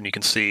games, and you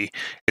can see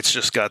it's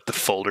just got the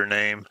folder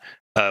name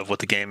of what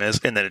the game is,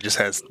 and then it just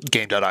has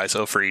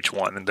game.iso for each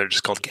one, and they're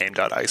just called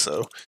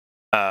game.iso.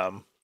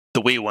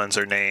 The Wii ones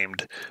are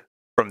named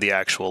from the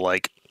actual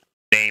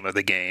name of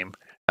the game.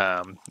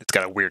 It's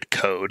got a weird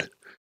code.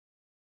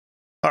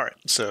 All right,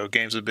 so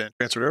games have been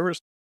transferred over.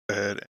 So go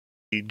ahead and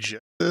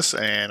eject this,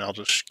 and I'll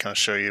just kind of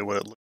show you what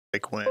it looks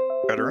like when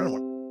you try to run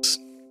one.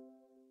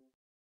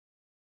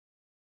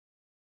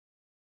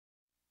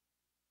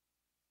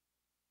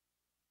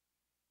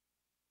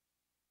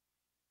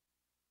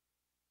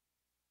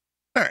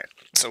 All right,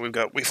 so we've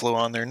got WiiFlow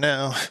on there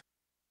now.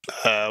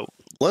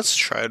 Let's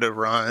try to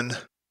run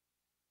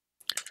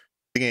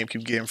the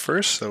GameCube game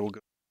first. So we'll go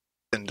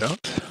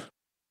Nintendon't.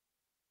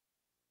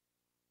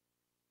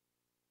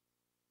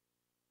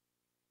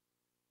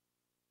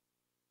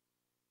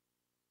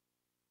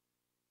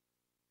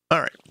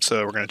 All right,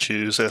 so we're going to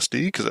choose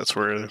SD because that's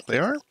where they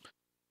are.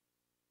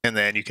 And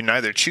then you can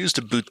either choose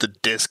to boot the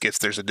disk if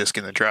there's a disk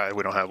in the drive.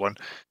 We don't have one.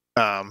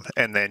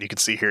 And then you can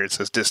see here it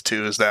says disk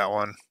 2 is that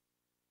one.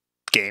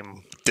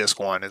 Game disk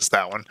 1 is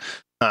that one.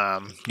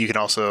 You can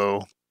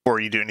also,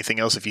 before you do anything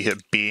else, if you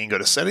hit B and go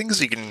to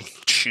settings, you can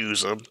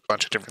choose a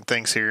bunch of different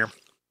things here.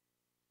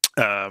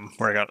 I'm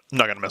not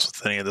going to mess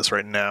with any of this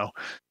right now.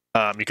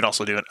 You can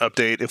also do an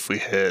update if we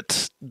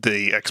hit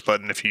the X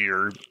button if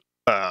you're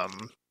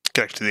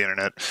connected to the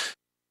internet.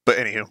 But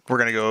anywho, we're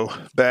going to go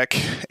back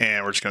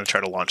and we're just going to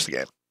try to launch the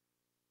game.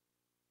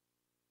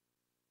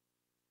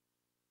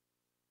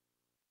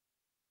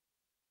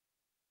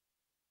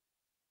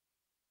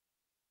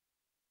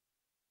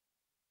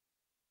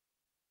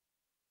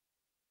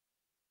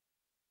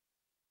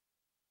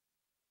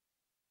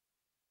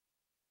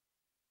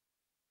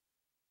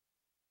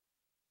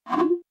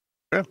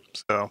 Okay,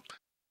 so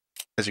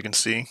as you can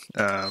see,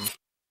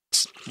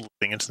 it's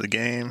loading into the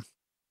game.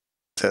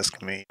 It's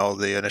asking me all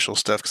the initial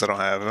stuff because I don't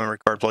have a memory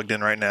card plugged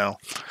in right now.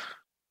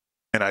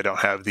 And I don't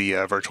have the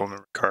virtual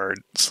memory card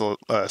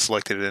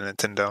selected in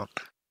Nintendon't.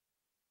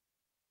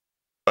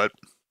 But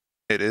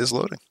it is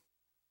loading.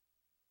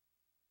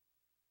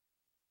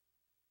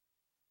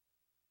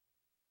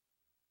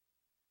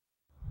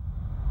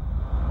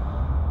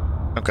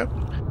 Okay.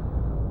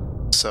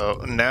 So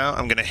now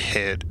I'm going to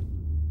hit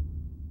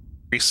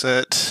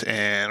reset,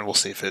 and we'll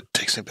see if it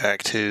takes me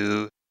back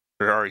to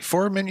the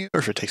RE4 menu or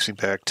if it takes me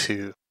back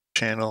to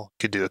channel.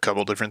 Could do a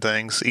couple different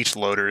things. Each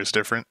loader is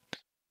different.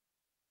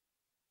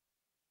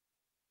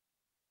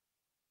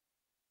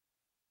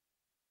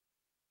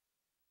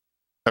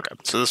 Okay,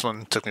 so this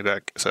one took me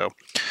back. So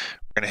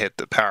we're going to hit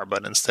the power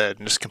button instead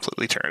and just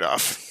completely turn it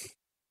off.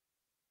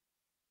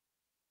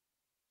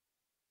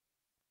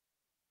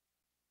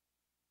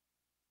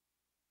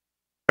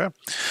 Okay.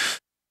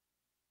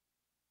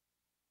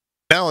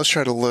 Now let's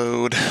try to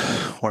load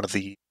one of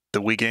the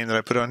Wii game that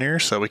I put on here.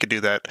 So we could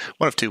do that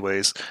one of two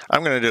ways.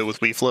 I'm going to do it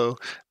with WiiFlow.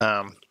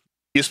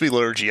 USB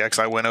Loader GX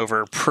I went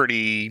over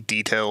pretty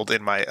detailed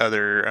in my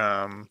other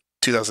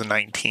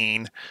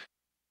 2019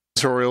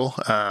 tutorial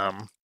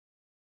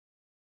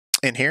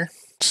in here.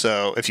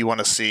 So if you want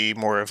to see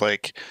more of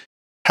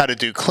how to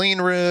do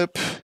clean rip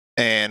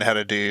and how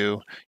to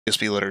do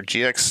USB Loader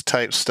GX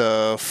type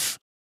stuff,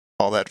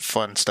 all that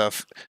fun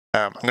stuff,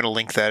 I'm going to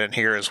link that in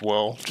here as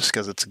well, just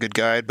because it's a good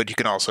guide. But you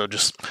can also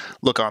just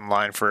look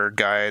online for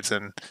guides,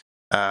 and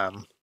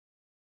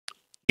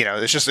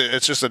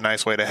it's just a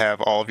nice way to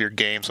have all of your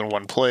games in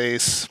one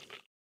place.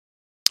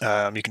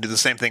 You can do the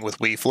same thing with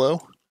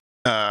WiiFlow.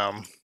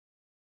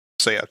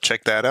 So yeah,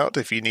 check that out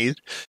if you need.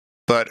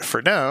 But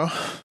for now,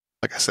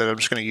 like I said, I'm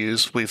just going to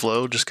use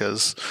WiiFlow just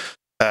because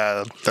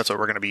that's what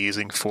we're going to be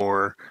using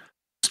for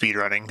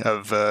speedrunning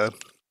of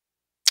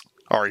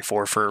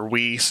RE4 for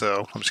Wii.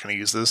 So I'm just going to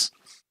use this.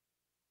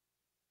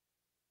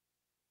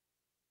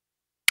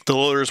 The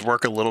loaders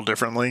work a little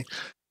differently.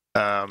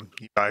 You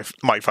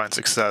might find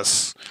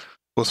success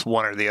with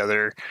one or the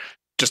other.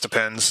 Just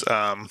depends.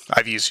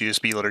 I've used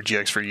USB Loader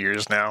GX for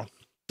years now,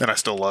 and I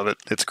still love it.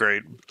 It's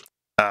great.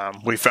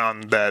 We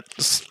found that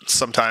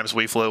sometimes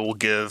WiiFlow will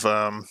give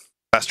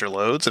faster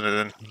loads, and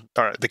in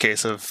the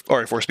case of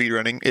RE4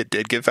 speedrunning, it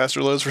did give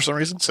faster loads for some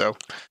reason. So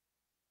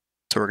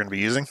we're going to be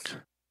using.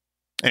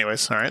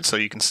 Anyways, all right. So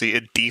you can see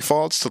it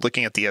defaults to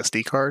looking at the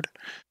SD card.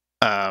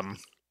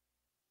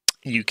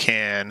 You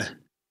can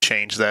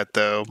change that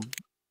though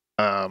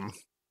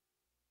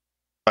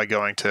by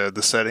going to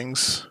the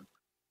settings,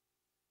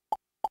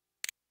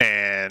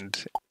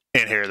 and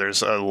in here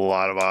there's a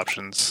lot of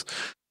options.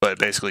 but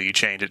basically you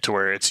change it to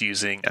where it's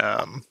using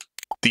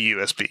the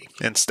USB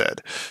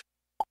instead.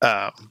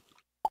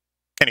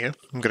 Anywho,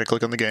 I'm going to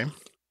click on the game.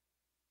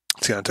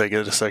 It's going to take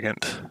it a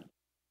second.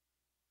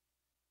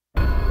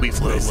 Wii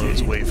Flow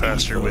loads way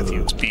faster with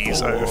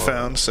USBs, I've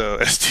found, so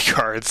SD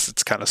cards,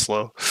 it's kind of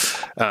slow.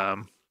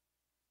 But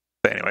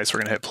anyways, we're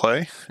going to hit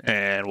play,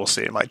 and we'll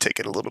see. It might take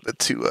it a little bit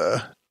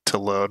to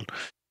load.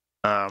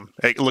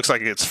 It looks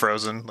like it's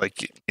frozen,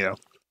 like, you know,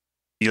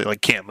 you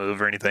like can't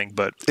move or anything,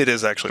 but it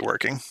is actually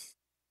working.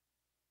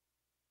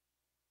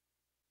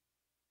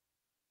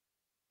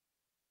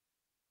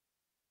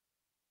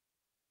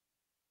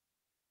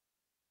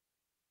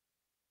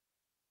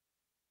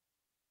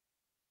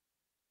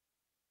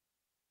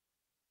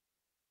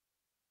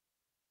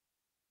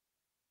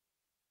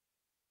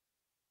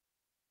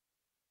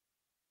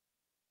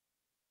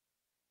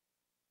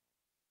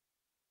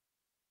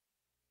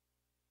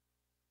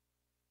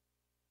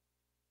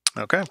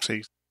 Okay, so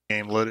you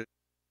game loaded.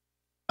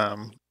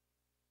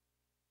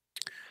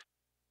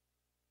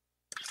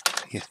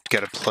 You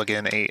got to plug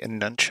in a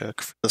nunchuck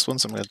for this one,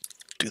 so I'm going to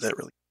do that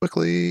really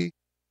quickly.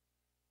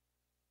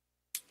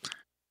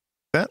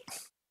 That.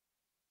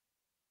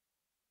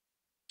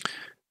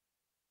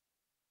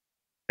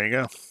 There you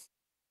go.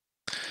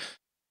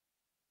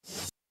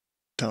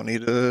 Don't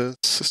need a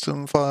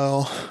system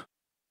file.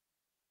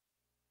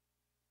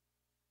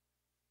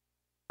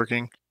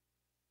 Working.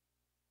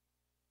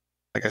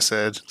 Like I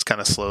said, it's kind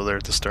of slow there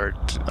at the start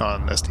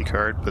on SD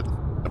card, but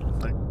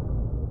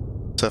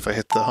so if I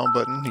hit the home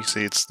button, you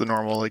see it's the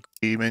normal like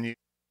B menu.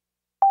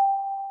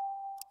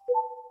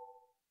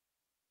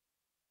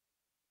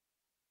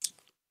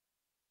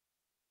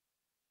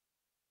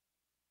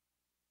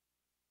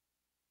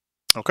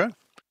 Okay,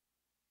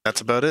 that's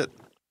about it.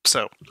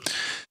 So,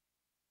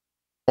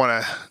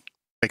 want to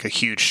make a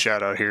huge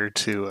shout out here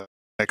to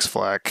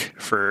XFlack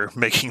for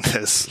making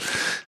this,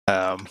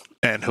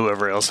 and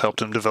whoever else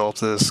helped him develop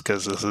this,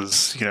 because this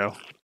is, you know,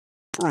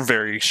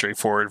 very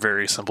straightforward,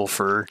 very simple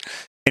for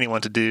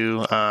anyone to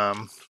do.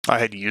 I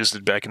had used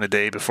it back in the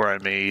day before I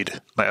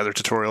made my other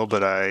tutorial,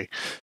 but I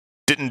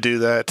didn't do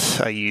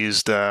that. I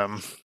used a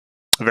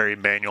very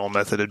manual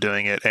method of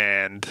doing it,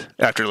 and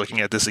after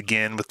looking at this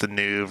again with the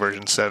new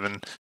version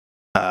 7,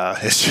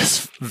 it's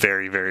just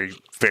very, very,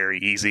 very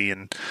easy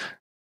and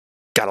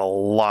got a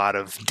lot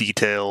of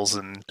details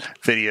and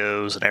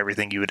videos and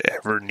everything you would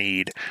ever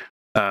need.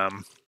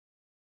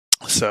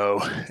 So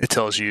it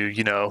tells you,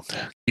 you know,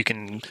 you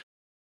can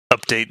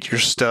update your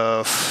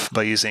stuff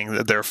by using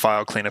their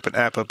file cleanup and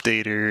app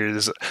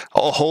updaters,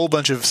 a whole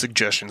bunch of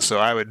suggestions. So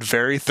I would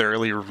very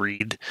thoroughly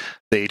read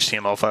the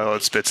HTML file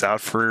it spits out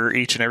for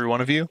each and every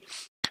one of you,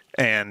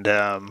 and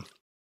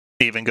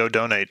even go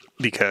donate,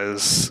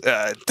 because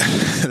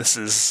this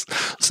is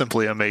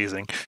simply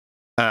amazing.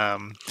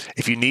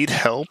 If you need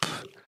help,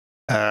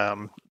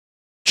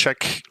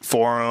 check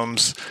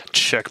forums,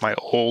 check my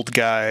old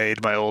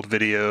guide, my old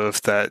video,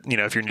 if that, you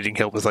know, if you're needing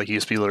help with like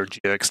USB loader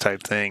GX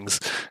type things.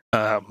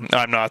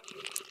 I'm not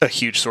a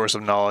huge source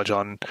of knowledge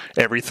on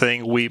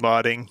everything Wii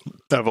modding.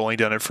 I've only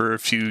done it for a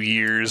few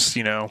years,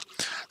 you know,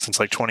 since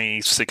like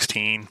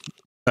 2016.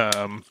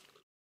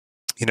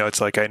 You know,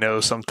 it's like I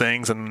know some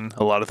things and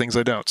a lot of things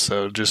I don't.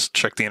 So just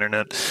check the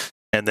internet.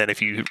 And then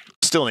if you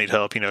still need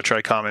help, you know,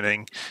 try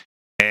commenting,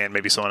 and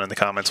maybe someone in the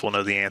comments will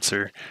know the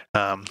answer.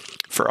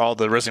 For all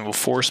the Resident Evil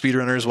 4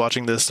 speedrunners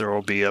watching this, there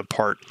will be a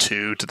part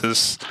 2 to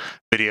this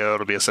video.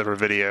 It'll be a separate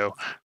video,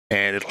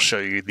 and it'll show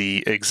you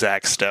the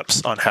exact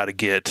steps on how to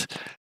get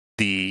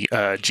the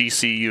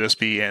GC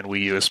USB and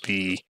Wii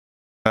USB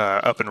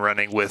up and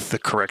running with the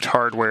correct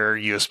hardware,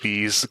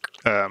 USBs,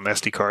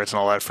 SD cards, and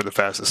all that for the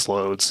fastest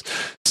loads.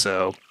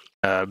 So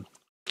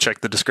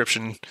check the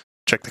description,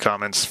 check the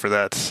comments for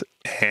that,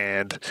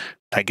 and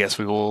I guess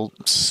we will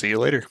see you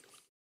later.